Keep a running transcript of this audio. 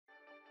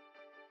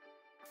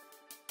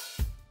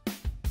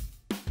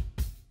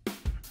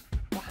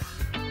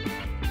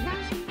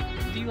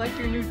you like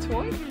your new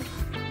toy?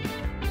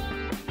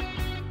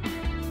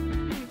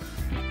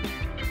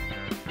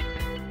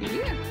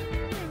 Yeah.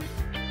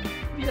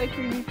 Do you like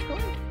your new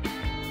toy?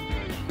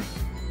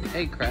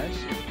 Hey, Crash.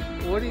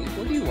 What are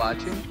you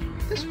watching?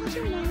 Just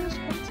watching Mario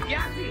Sports.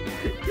 Yahtzee!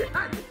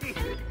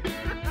 Yahtzee!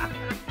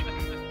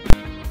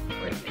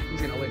 Wait,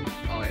 who's gonna win?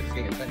 Oh, it's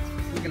getting intense.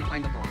 Who's gonna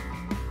find the ball?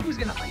 Who's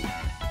gonna find it?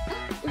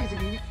 Where is it,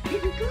 Amy?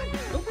 Amy, come on,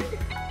 go find it.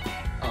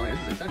 Oh, this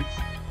is intense.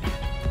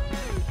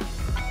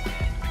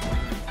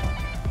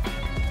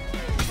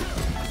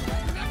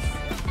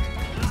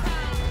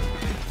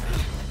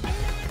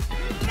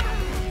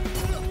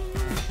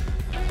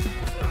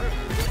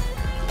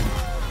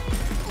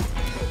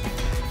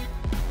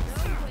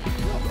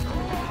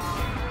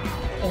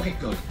 Okay,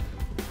 good.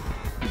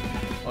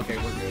 Okay,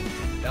 we're good.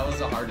 That was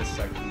the hardest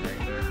section right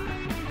there.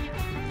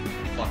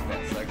 Fuck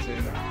that section.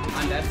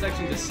 On that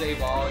section, just save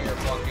all your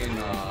fucking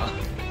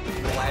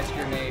blast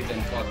grenades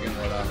and fucking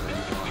whatever you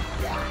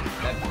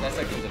want. That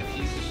section's a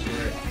piece of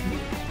shit.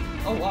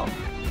 Oh wow,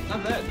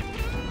 not bad.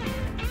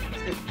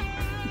 That's good.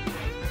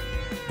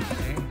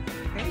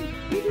 Hey,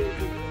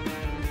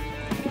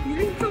 you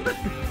didn't come back.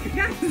 You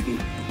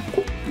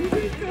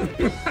didn't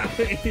come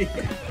back.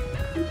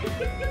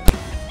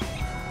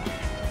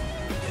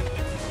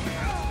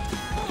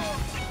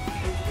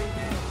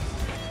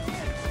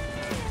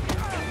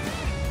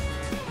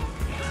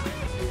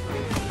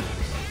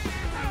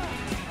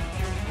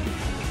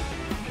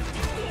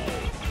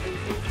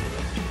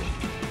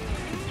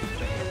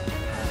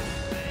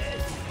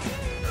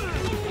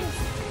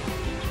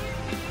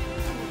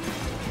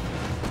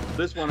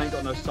 This one ain't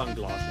got no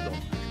sunglasses on.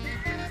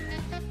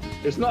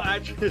 It's not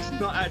actually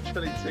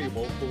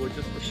T-Wolf, but we're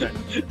just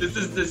pretending. This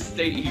is the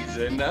state he's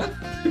in now.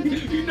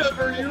 You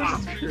never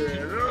used it.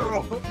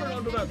 Oh, I've been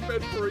under that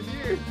bed for a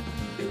year.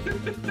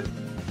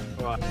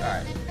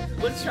 Alright,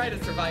 let's try to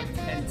survive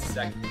 10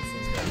 seconds.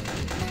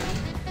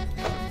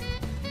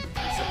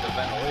 Set the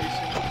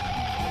ventilation.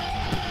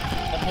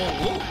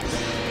 Oh.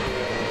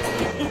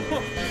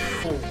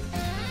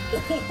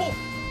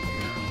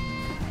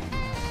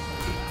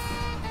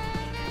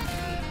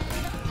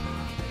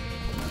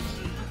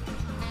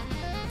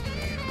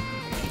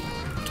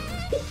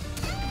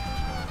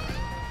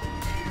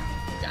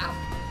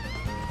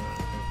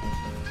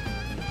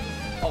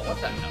 Oh, what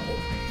the hell?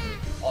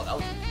 Oh, that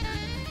was weird.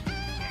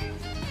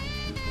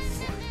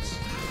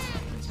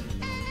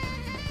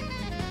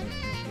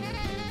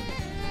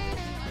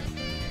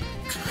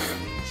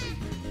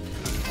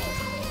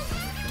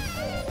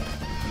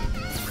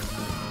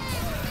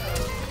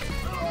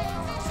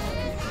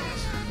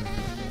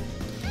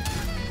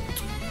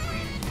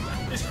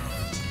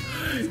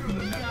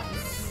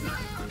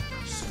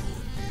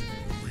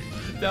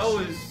 That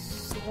was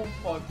so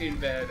fucking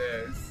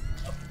badass.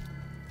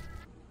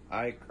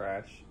 Alright,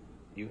 Crash.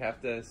 You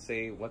have to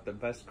say what the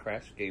best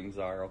Crash games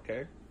are,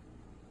 okay?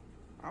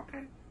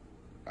 Okay.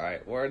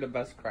 Alright, what are the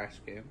best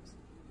Crash games?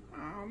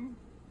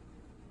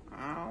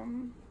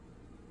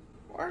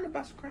 What are the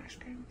best Crash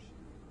games?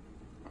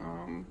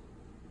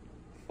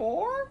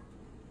 4,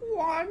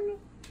 1,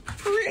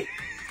 3.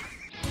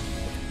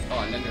 Oh,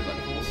 and then there's a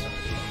cool stuff.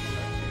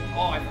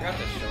 Oh, I forgot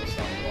to show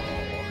something.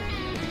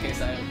 In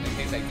case I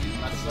do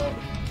mess up.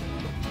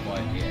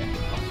 But yeah,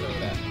 I'll show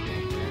that.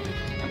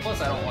 And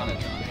plus, I don't want to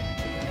die.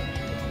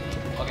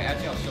 Okay,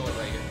 actually, I'll show it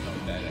right here. How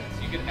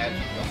badass. You can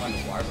actually jump on the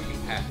wire, but you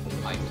have to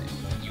type it.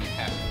 You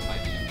have to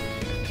type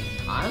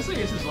it. Honestly,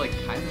 this is like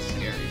kind of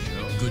scary,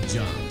 so. Good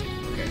job.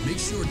 Okay. Make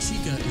sure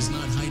Chica is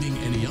not hiding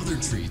any other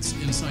treats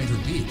inside her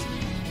beak.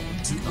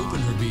 To open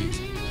her beak,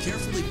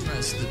 carefully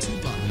press the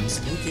 2 buttons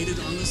located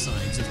on the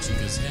sides of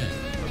Chica's head.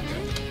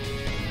 Okay.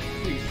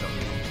 Please tell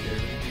me I'm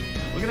scared.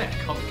 Look at that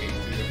cupcake,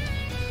 dude.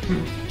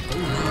 Oh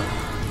no,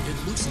 it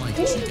looks like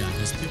Chica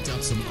has picked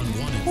up some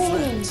unwanted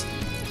friends.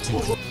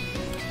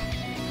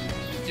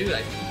 Dude,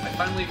 I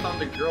finally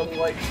found a girl who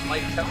likes My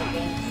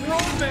Chemical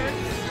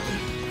Romance.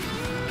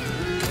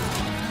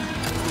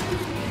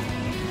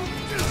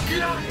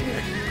 Get out of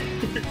here!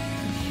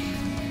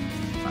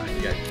 Alright,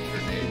 you got your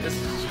grenade. This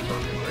is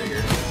perfect right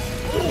here.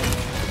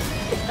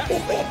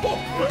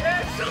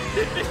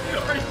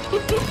 Sorry.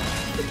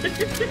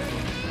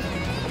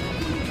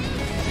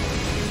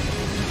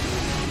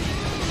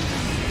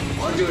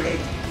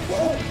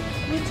 Whoa!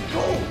 Let's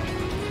go!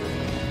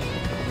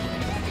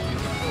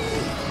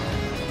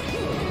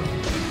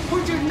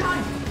 109!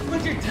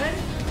 110!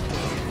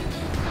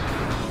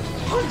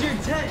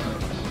 110!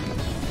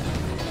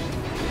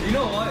 You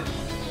know what?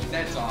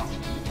 That's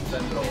awesome.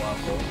 Send it a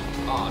level.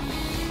 Oh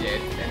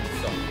shit, and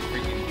some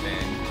freaking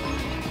thing.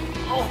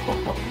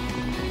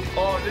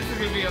 Oh, this is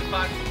gonna be a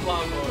box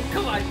vlog mode.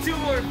 Come on, 2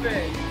 more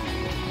things!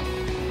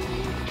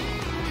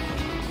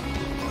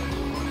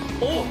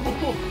 Oh,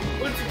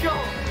 let's go!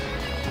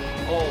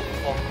 Oh.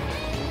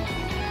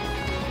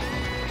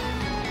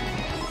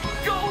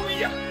 Go,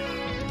 yeah!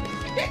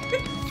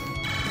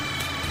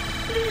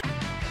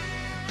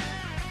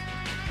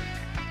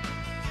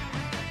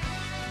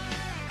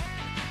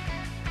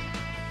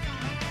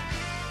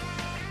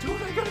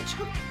 Dude, I gotta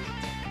jump.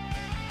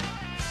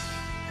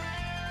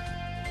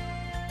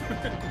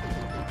 I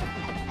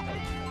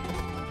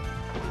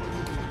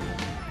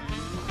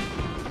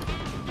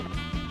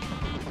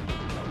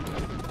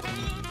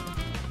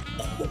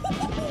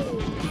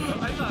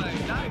thought I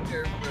died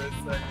there for a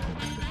second.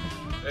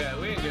 Yeah,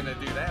 we ain't gonna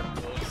do that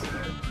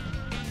bullshit.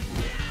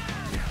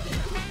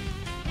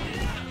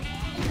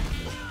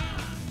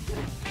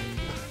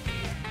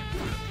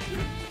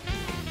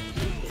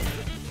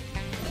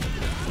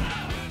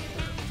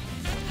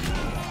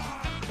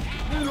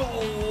 No!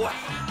 What?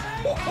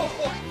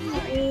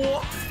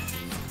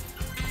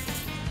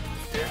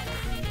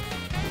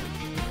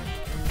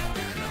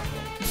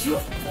 You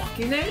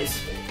fucking ass!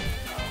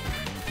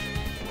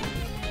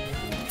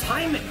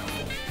 Time it!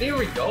 There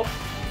we go!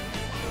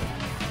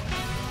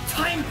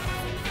 Time!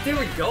 There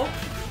we go!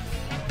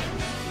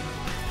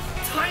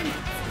 Time!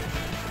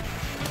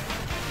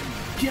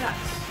 Yes!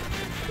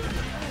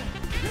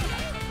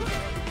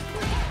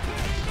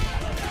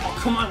 Oh,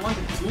 come on, let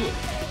me do it!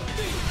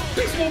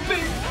 This won't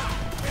be!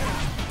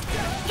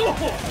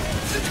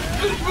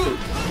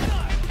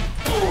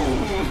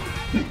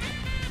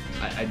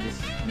 I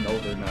just know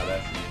they're not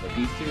essence, but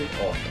these two,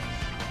 oh,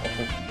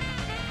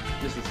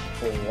 this is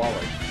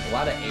flawless. A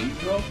lot of age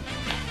growth,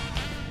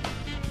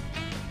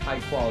 high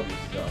quality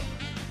stuff.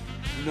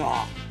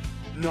 Nah,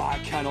 I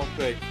cannot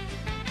be.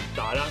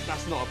 Nah,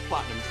 that's not a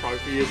platinum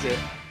trophy, is it?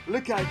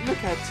 Look how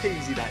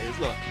teasy that is.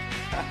 Look.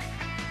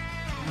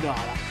 Nah,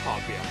 that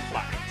can't be a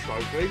platinum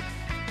trophy.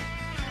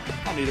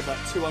 I need about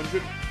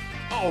 200.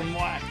 Oh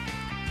my!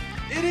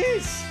 It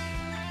is.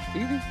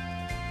 Easy.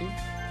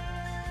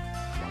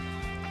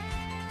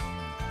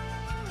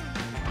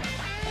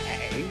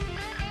 Hey,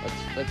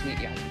 let's meet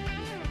Yasmin.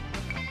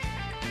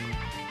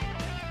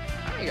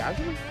 Hi,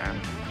 Yasmin.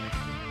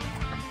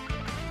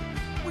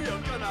 We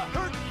are gonna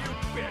hurt you,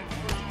 bitch.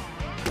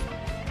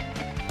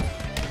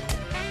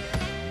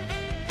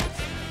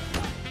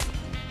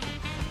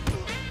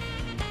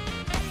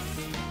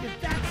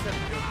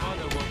 Your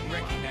mother won't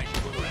recognize you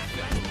for that.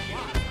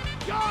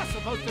 You're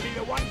supposed to be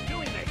the one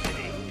doing this,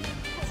 Eddie.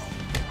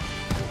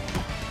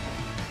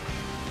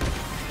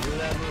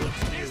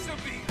 This'll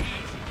be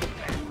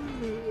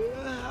easy.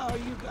 How are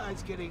you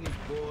guys getting as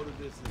bored of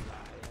this as I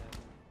am?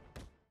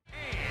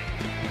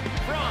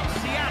 From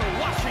Seattle,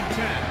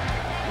 Washington,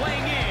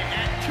 weighing in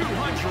at 274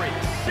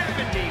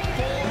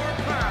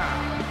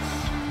 pounds,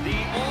 the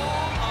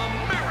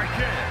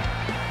All-American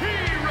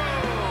Hero.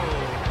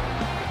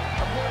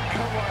 I'm going to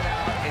come right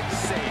out and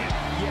say it.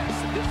 Yes,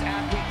 this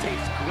athlete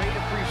takes great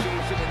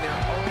appreciation in their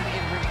own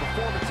in-ring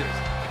performances,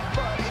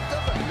 but it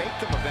doesn't make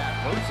them a bad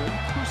person.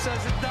 Who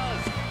says it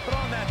does? But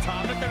on that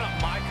topic, they're not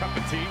my cup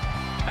of tea.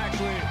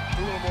 Actually,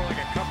 a little more like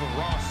a cup of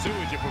raw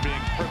sewage, if we're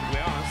being perfectly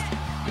honest.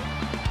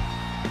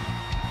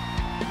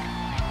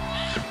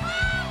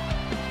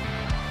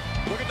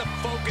 Look at the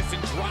focus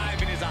and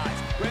drive in his eyes,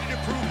 ready to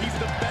prove he's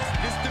the best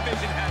this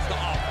division has to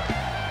offer.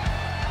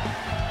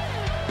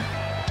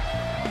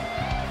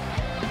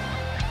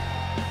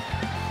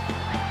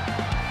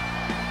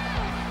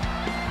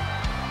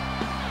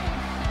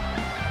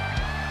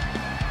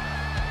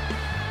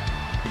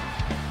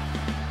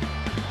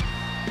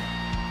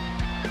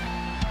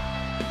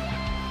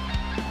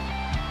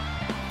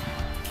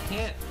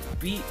 Can't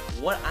beat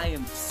what I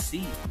am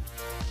seeing.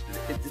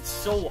 It's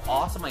so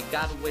awesome. I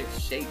gotta wear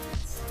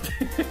shades.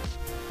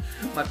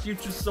 My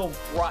future's so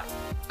bright.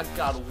 I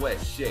gotta wear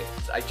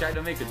shades. I tried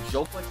to make a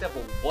joke like that,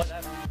 but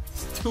whatever.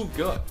 It's too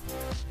good.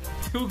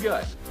 Too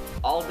good.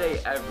 All day,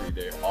 every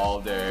day. All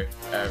day,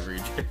 every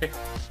day.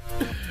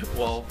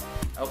 Well,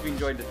 I hope you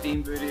enjoyed the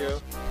theme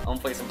video. I'm gonna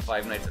play some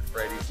Five Nights at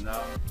Freddy's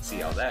now. See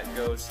how that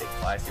goes. Stay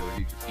classy with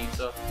your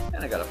pizza.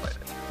 And I gotta fight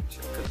that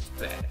championship because it's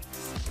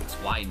badass. It's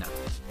why not?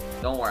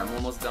 Don't worry, I'm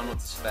almost done with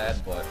this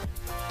fad, but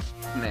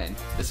man,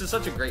 this is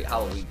such a great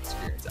Halloween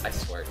experience. I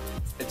swear,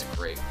 it's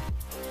great,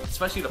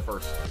 especially the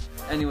first one.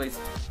 Anyways,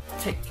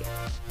 take care.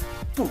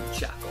 Boom,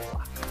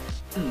 chakalaka.